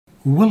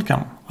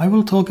Welcome! I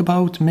will talk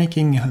about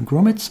making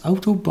grommets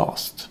out of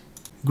bast.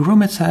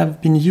 Grommets have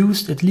been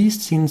used at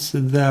least since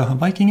the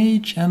Viking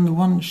age, and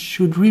one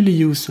should really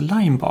use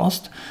lime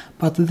bast,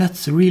 but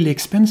that's really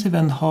expensive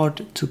and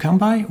hard to come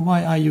by,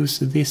 why I use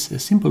this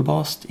simple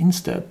bast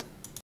instead.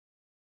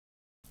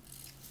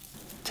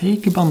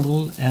 Take a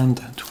bundle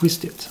and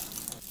twist it.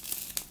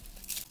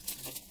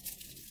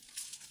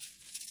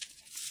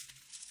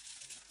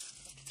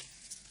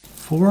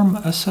 Form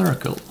a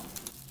circle.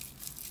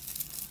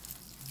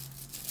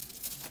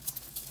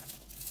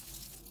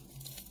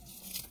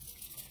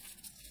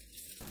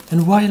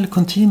 And while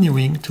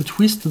continuing to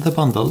twist the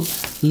bundle,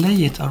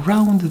 lay it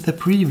around the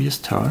previous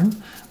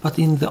turn, but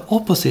in the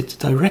opposite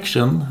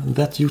direction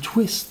that you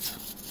twist.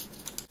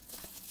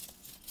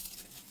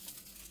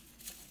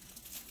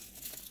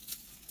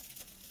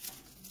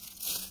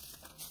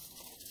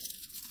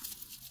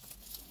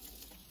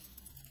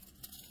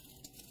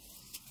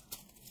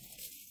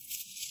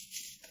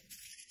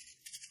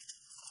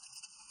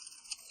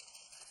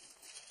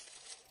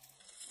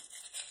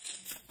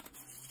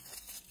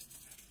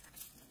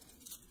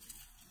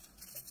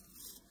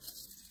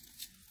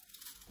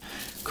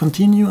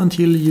 Continue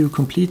until you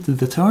complete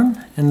the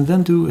turn, and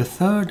then do a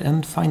third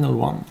and final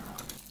one.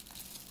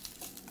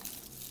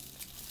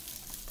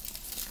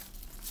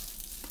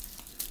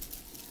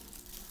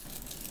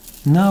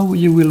 Now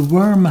you will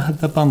worm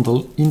the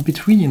bundle in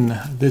between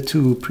the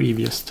two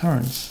previous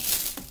turns.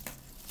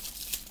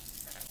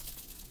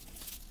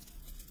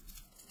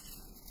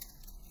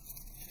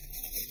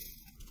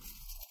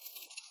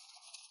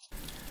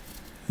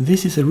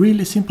 This is a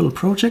really simple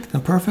project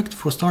and perfect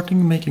for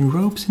starting making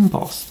ropes in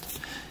bast.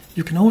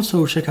 You can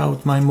also check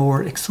out my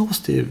more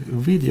exhaustive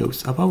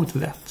videos about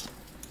that.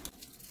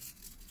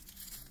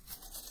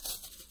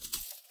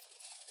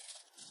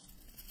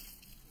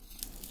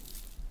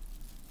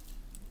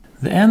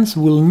 The ends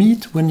will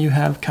meet when you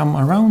have come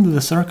around the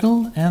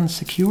circle and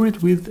secure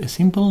it with a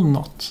simple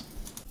knot.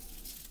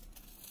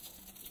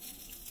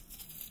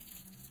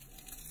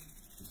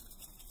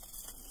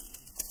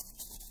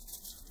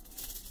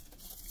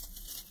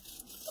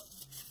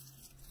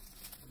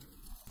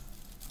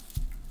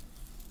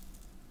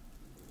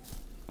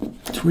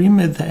 Trim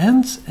the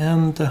ends,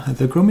 and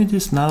the grommet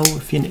is now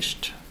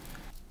finished.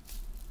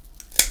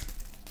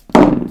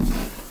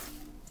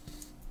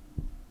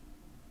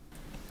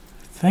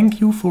 Thank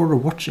you for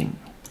watching.